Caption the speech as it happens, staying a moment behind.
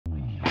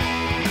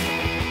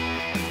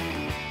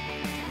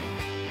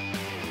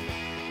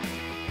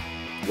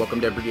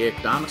Welcome to Everyday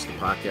Economics, the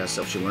podcast that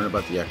helps you learn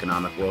about the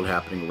economic world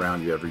happening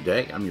around you every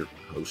day. I'm your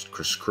host,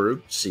 Chris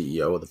Krug,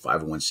 CEO of the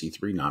 501c3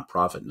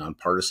 nonprofit,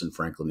 nonpartisan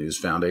Franklin News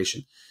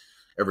Foundation.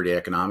 Everyday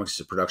Economics is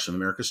a production of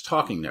America's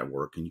Talking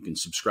Network, and you can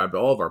subscribe to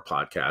all of our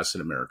podcasts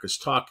at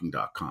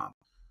americastalking.com.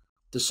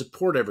 To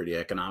support Everyday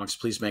Economics,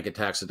 please make a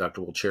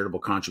tax-deductible charitable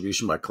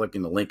contribution by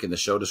clicking the link in the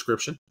show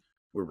description.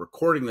 We're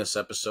recording this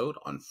episode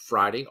on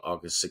Friday,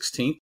 August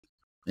 16th.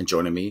 And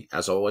joining me,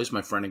 as always,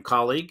 my friend and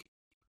colleague,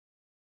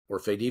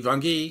 Orphe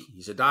Divounguy.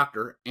 He's a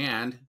doctor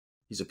and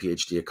he's a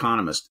PhD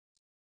economist.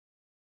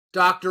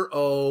 Dr.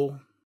 O,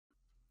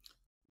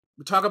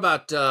 we talk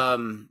about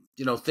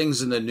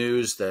things in the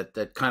news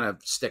that kind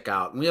of stick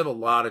out, and we have a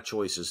lot of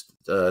choices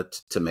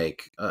to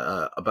make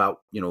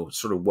about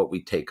sort of what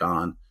we take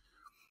on.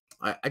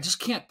 I just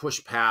can't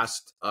push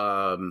past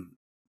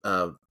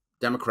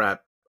Democrat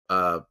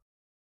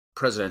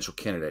presidential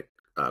candidate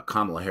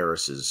Kamala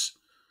Harris's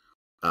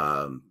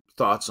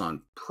thoughts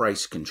on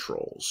price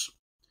controls.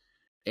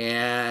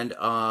 And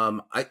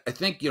I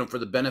think, for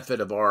the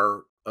benefit of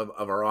our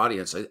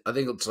audience, I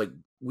think it's like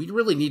we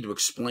really need to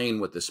explain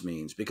what this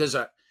means, because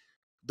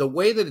the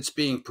way that it's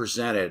being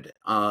presented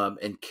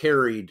and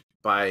carried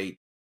by,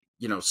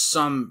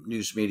 some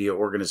news media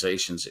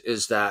organizations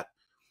is that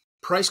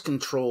price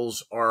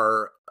controls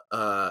are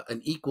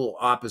an equal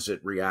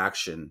opposite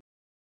reaction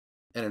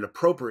and an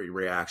appropriate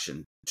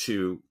reaction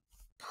to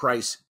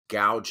price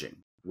gouging,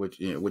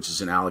 which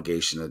is an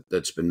allegation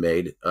that's been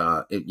made,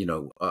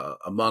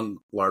 among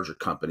larger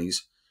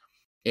companies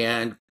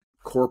and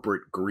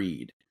corporate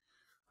greed.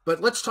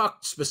 But let's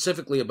talk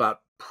specifically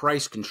about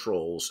price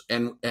controls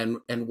and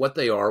what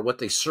they are, what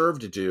they serve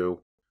to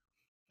do.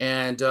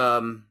 And,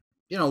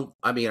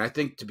 I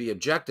think to be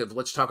objective,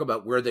 let's talk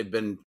about where they've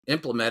been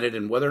implemented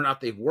and whether or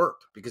not they've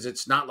worked, because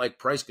it's not like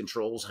price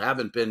controls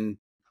haven't been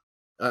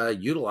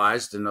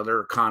utilized in other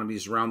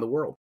economies around the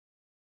world.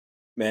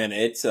 Man,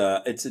 it's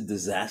a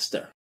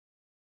disaster.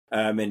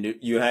 I mean,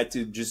 you had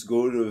to just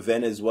go to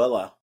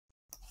Venezuela,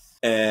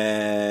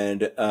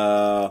 and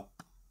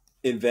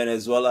in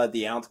Venezuela,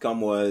 the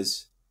outcome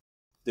was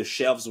the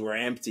shelves were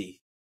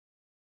empty,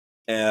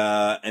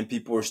 and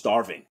people were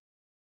starving.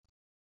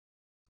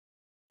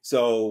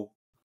 So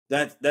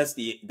that's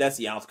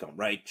the outcome,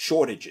 right?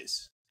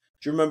 Shortages.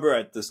 Do you remember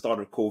at the start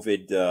of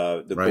COVID,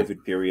 the Right.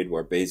 COVID period,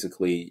 where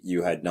basically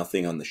you had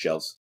nothing on the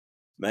shelves?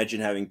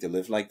 Imagine having to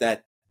live like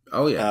that.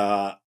 Oh,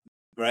 yeah.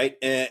 Right.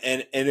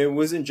 And it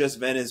wasn't just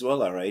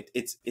Venezuela, right?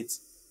 It's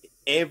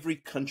every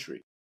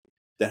country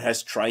that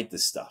has tried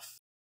this stuff.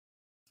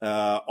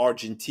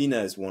 Argentina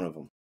is one of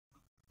them.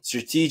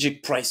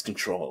 Strategic price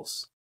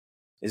controls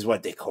is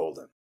what they call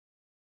them.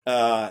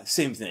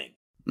 Same thing.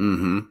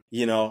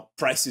 Mm-hmm.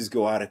 Prices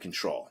go out of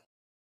control.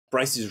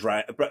 Prices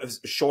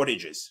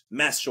shortages,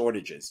 mass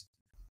shortages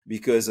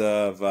because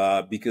of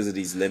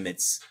these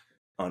limits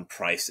on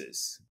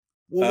prices.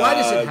 Well, why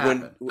does it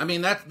happen?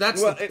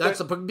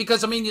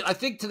 Because I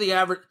think to the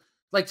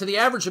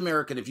average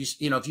American, if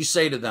you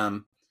say to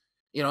them,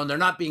 and they're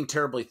not being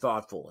terribly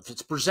thoughtful, if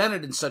it's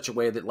presented in such a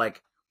way that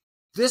like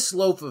this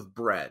loaf of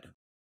bread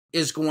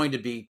is going to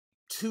be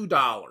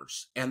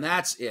 $2 and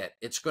that's it.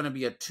 It's going to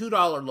be a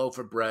 $2 loaf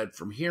of bread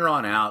from here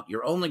on out.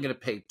 You're only going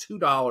to pay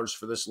 $2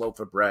 for this loaf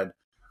of bread.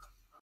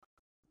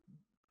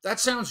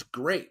 That sounds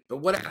great, but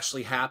what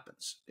actually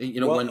happens?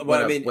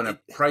 When a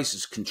price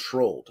is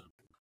controlled.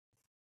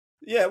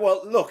 Yeah,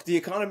 well, look, the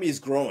economy is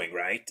growing,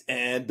 right?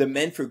 And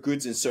demand for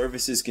goods and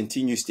services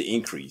continues to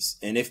increase.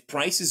 And if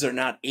prices are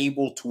not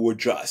able to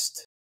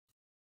adjust,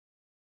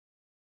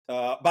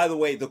 by the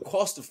way, the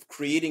cost of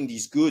creating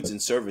these goods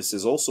and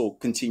services also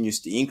continues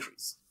to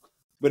increase.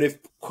 But if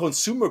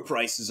consumer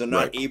prices are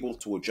not able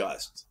to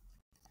adjust,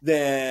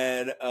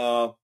 then,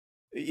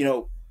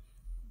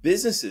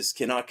 businesses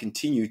cannot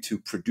continue to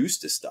produce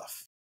this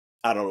stuff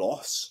at a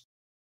loss.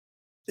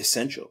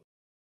 Essential.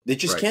 They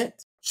just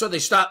can't. So they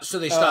stop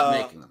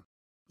making them.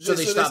 So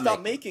they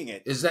stop making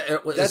it.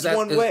 That's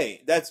one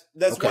way. That's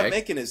one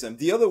mechanism.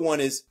 The other one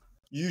is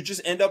you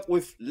just end up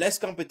with less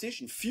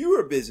competition,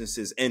 fewer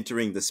businesses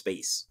entering the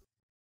space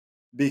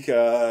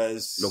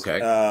because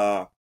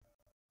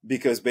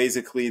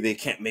basically they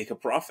can't make a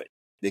profit.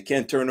 They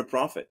can't turn a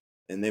profit,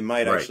 and they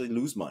might actually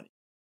lose money.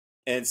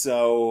 And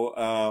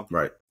so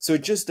so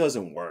it just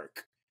doesn't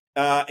work.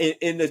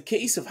 In the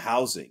case of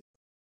housing,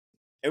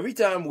 every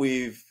time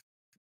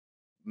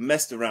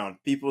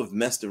people have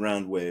messed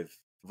around with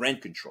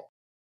rent control,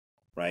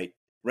 right?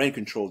 Rent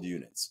controlled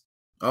units.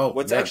 Oh,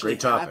 what's actually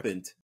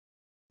happened,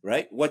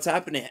 right? What's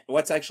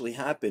actually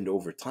happened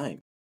over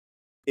time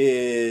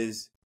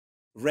is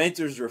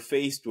renters are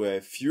faced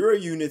with fewer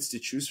units to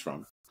choose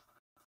from.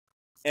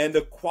 And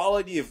the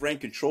quality of rent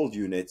controlled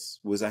units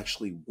was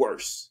actually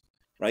worse,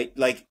 right?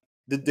 Like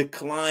the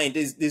decline,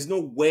 there's no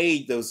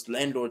way those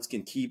landlords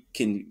can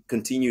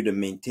continue to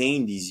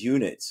maintain these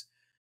units.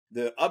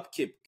 The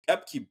upkeep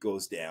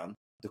goes down,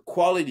 the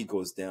quality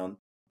goes down,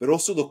 but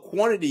also the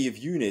quantity of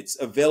units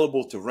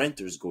available to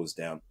renters goes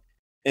down.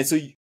 And so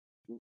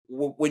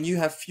when you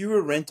have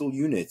fewer rental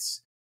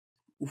units,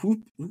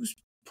 who's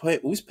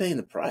paying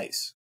the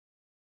price?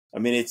 I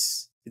mean,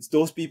 it's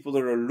those people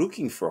that are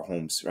looking for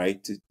homes,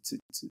 right,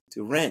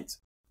 to rent,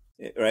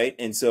 right?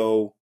 And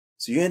so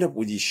you end up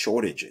with these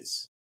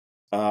shortages.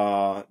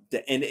 And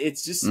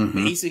it's just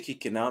Mm-hmm. basic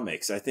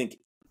economics. I think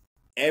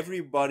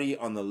everybody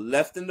on the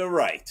left and the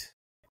right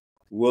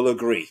will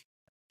agree,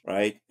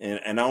 right?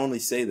 And I only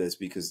say this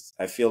because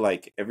I feel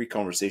like every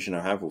conversation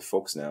I have with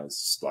folks now is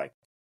just like,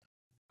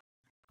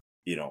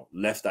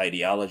 left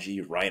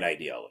ideology, right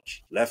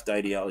ideology, left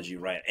ideology,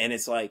 right. And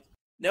it's like,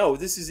 no,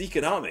 this is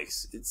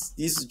economics.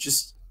 These are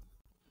just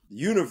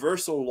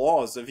universal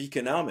laws of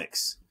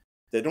economics.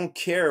 They don't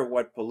care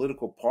what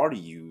political party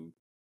you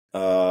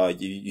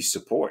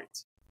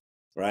support,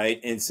 right?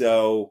 And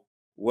so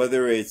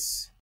whether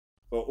it's,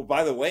 oh,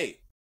 by the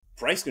way,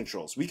 price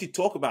controls, we could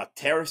talk about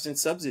tariffs and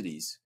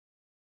subsidies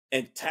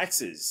and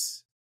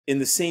taxes in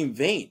the same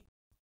vein.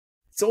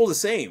 It's all the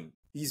same.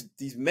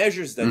 These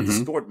measures that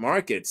distort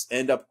markets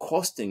end up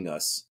costing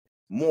us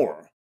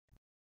more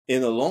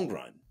in the long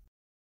run.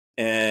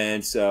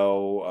 And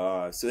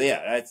so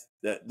yeah,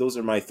 those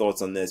are my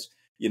thoughts on this.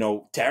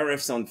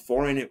 Tariffs on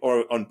foreign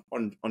or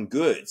on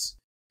goods.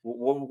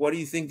 What do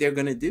you think they're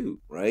going to do,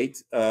 right?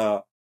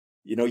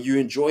 You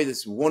enjoy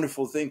this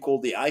wonderful thing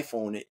called the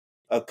iPhone,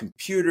 a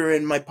computer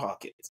in my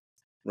pocket,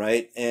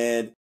 right?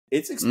 And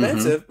it's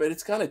expensive, but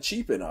it's kind of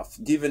cheap enough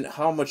given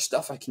how much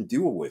stuff I can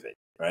do with it,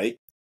 right?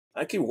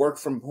 I can work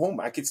from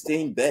home. I could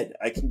stay in bed.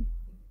 I can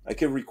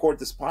record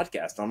this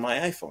podcast on my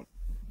iPhone.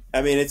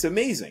 I mean, it's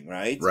amazing,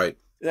 right? Right.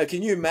 Now,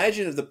 can you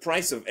imagine if the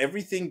price of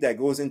everything that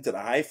goes into the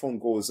iPhone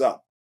goes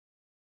up,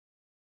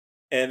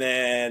 and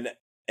then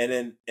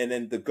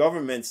the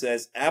government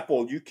says,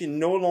 Apple, you can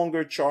no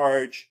longer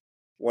charge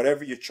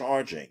whatever you're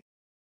charging,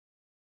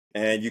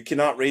 and you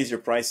cannot raise your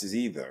prices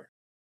either.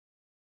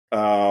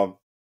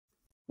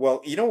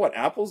 Well, you know what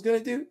Apple's going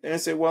to do? They're going to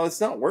say, well, it's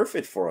not worth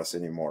it for us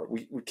anymore.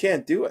 We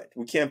can't do it.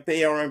 We can't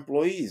pay our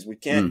employees. We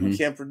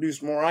can't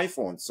produce more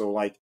iPhones. So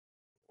like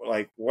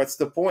what's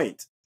the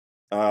point?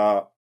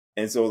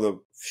 And so the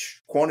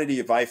quantity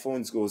of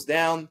iPhones goes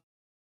down,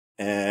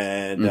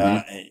 and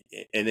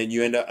then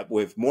you end up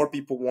with more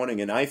people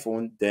wanting an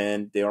iPhone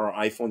than there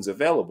are iPhones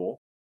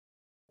available.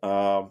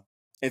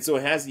 And so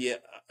it has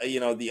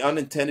the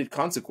unintended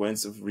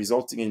consequence of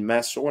resulting in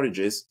mass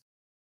shortages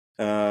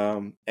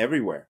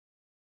everywhere.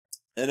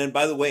 And then,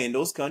 by the way, in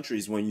those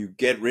countries, when you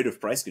get rid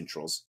of price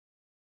controls,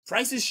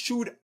 prices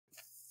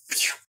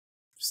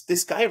they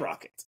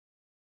skyrocket.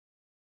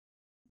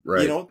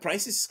 Right.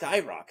 Prices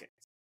skyrocket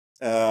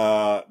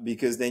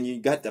because then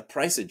you got the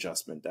price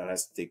adjustment that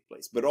has to take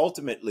place. But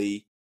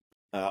ultimately,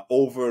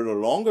 over a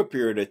longer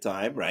period of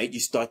time, right, you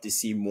start to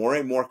see more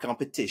and more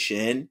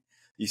competition.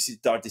 You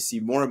start to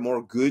see more and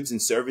more goods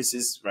and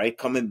services, right,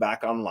 coming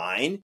back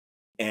online.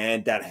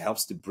 And that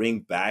helps to bring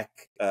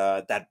back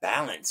that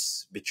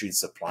balance between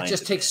supply and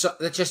demand.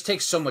 That just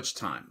takes so much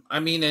time.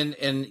 I mean, and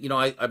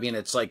I mean,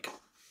 it's like,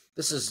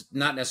 this is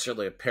not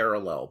necessarily a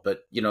parallel,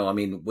 but I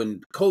mean,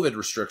 when COVID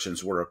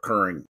restrictions were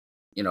occurring,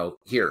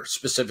 here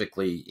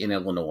specifically in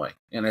Illinois,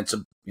 and it's I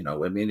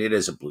mean, it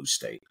is a blue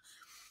state.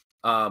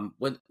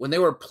 When they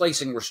were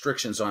placing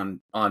restrictions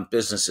on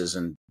businesses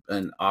and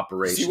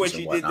operations, you see what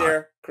you did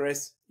there,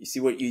 Chris? You see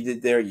what you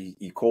did there?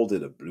 You called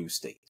it a blue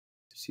state.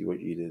 You see what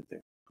you did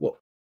there? Well,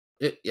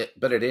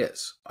 but it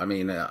is. I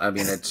mean,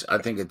 it's. I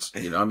think it's.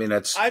 I mean,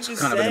 that's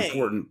kind of an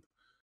important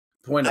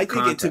point of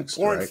context. It's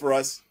important for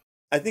us.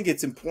 I think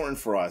it's important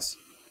for us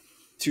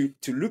to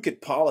look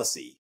at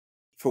policy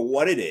for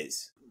what it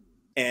is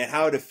and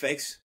how it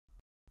affects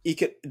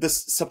the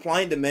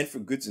supply and demand for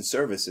goods and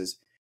services,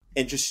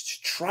 and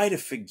just try to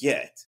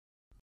forget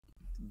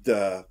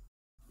the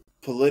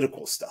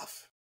political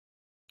stuff.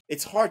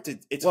 It's hard to.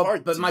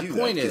 But my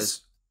point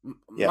is.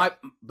 Yeah.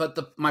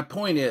 My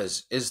point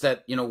is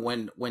that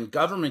when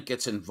government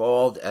gets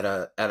involved at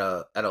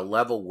a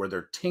level where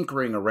they're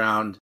tinkering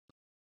around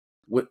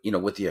with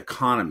the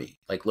economy,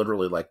 like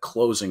literally like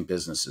closing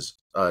businesses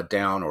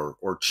down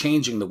or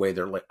changing the way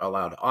they're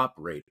allowed to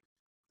operate,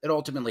 it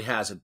ultimately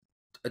has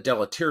a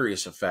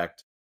deleterious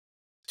effect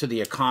to the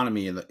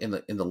economy in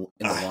the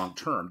long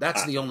term.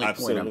 That's the only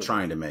point I'm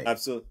trying to make.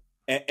 Absolutely.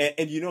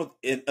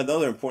 And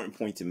another important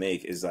point to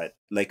make is that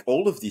like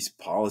all of these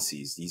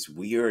policies, these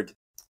weird,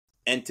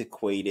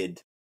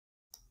 antiquated,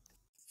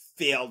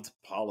 failed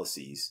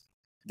policies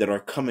that are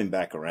coming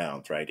back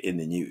around, right, in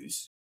the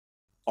news,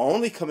 are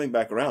only coming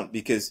back around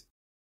because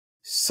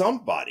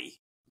somebody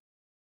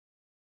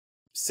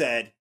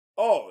said,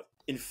 oh,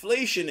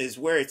 inflation is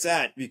where it's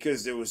at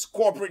because there was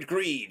corporate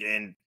greed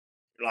and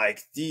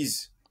like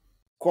these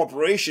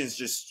corporations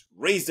just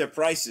raised their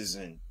prices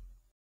and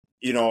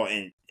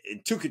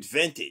took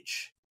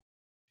advantage.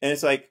 And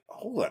it's like,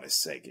 hold on a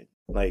second.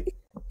 Like,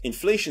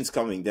 inflation's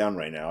coming down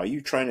right now. Are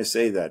you trying to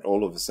say that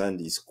all of a sudden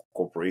these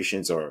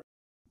corporations are,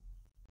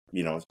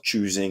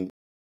 choosing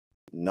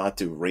not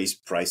to raise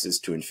prices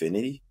to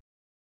infinity?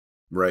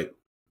 Right.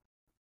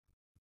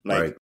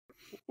 Like,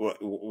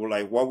 what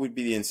would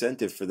be the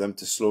incentive for them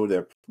to slow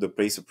the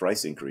pace of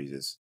price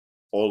increases?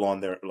 All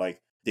on their,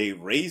 like, they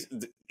raise,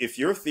 if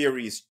your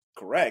theory is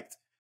correct,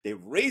 they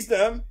raise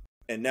them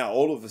And now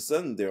all of a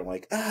sudden they're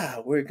like,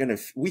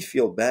 we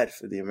feel bad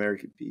for the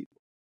American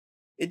people.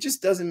 It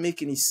just doesn't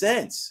make any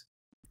sense.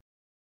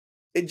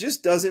 It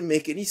just doesn't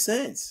make any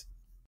sense.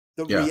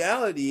 The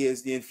reality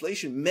is the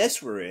inflation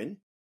mess we're in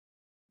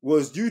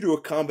was due to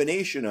a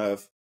combination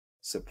of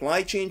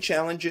supply chain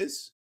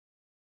challenges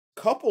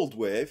coupled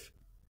with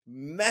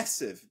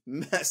massive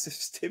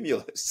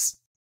stimulus.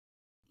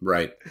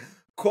 Right.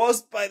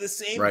 Caused by the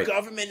same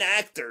government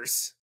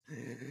actors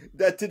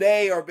that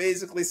today are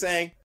basically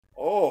saying,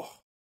 oh,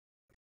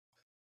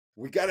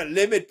 we got to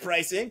limit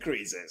price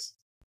increases.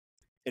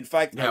 In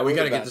fact, we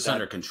got to get this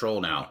under control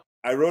now.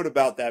 I wrote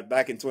about that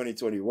back in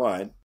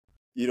 2021.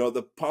 You know,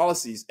 the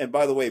policies, and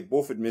by the way,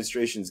 both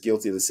administrations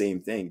guilty of the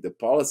same thing. The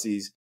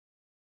policies,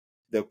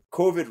 the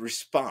COVID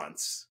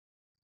response,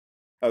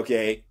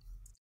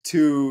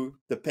 to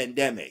the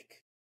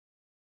pandemic,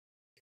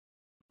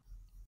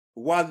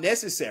 while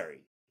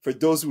necessary for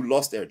those who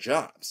lost their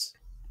jobs.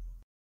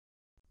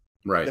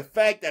 Right. The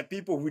fact that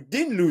people who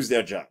didn't lose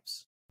their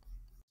jobs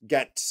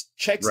got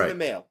checks in the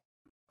mail.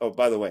 Oh,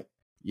 by the way.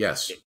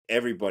 Yes.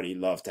 Everybody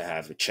loved to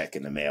have a check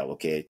in the mail,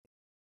 okay?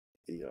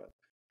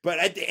 But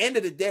at the end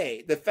of the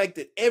day, the fact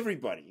that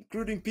everybody,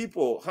 including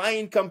people,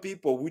 high-income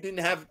people who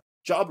didn't have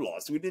job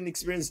loss, who didn't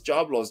experience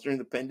job loss during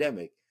the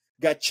pandemic,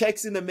 got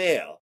checks in the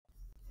mail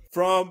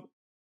from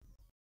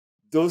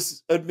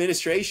those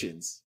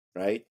administrations,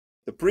 right?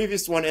 The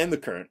previous one and the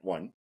current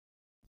one,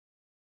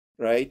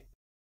 right?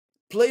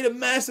 Played a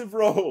massive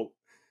role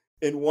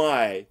in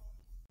why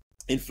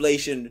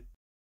inflation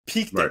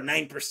peaked at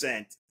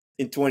 9%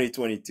 in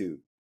 2022.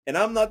 And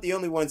I'm not the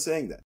only one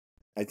saying that.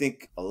 I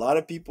think a lot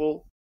of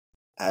people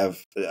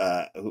have,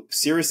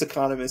 serious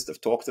economists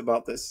have talked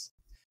about this.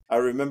 I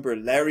remember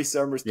Larry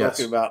Summers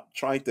talking about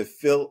trying to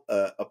fill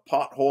a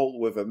pothole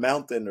with a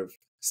mountain of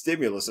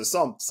stimulus or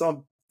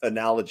some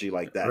analogy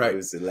like that. It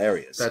was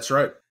hilarious. That's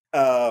right.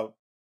 But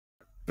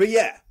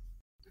yeah,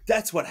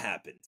 that's what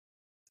happened.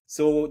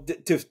 So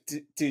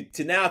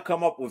to now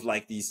come up with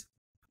like these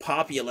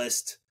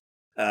populist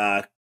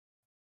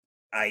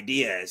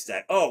ideas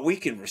that, oh, we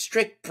can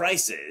restrict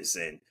prices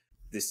and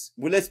this,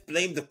 well, let's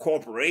blame the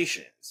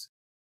corporations.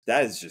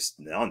 That is just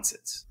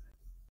nonsense.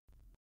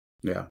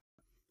 Yeah.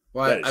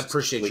 Well, I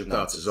appreciate your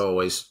thoughts as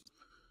always.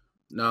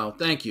 No,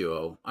 thank you.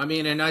 Oh, I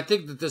mean, and I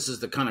think that this is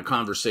the kind of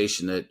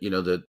conversation that, you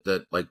know,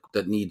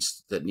 that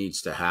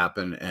needs to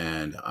happen.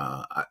 And,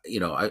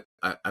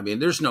 I mean,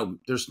 there's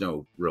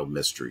no real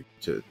mystery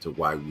to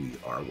why we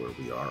are where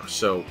we are.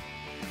 So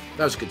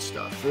that was good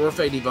stuff. For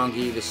Orphe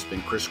Divounguy, this has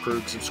been Chris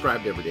Krug.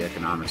 Subscribe to Everyday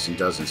Economics and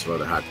dozens of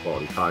other high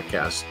quality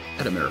podcasts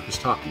at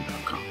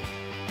americastalking.com.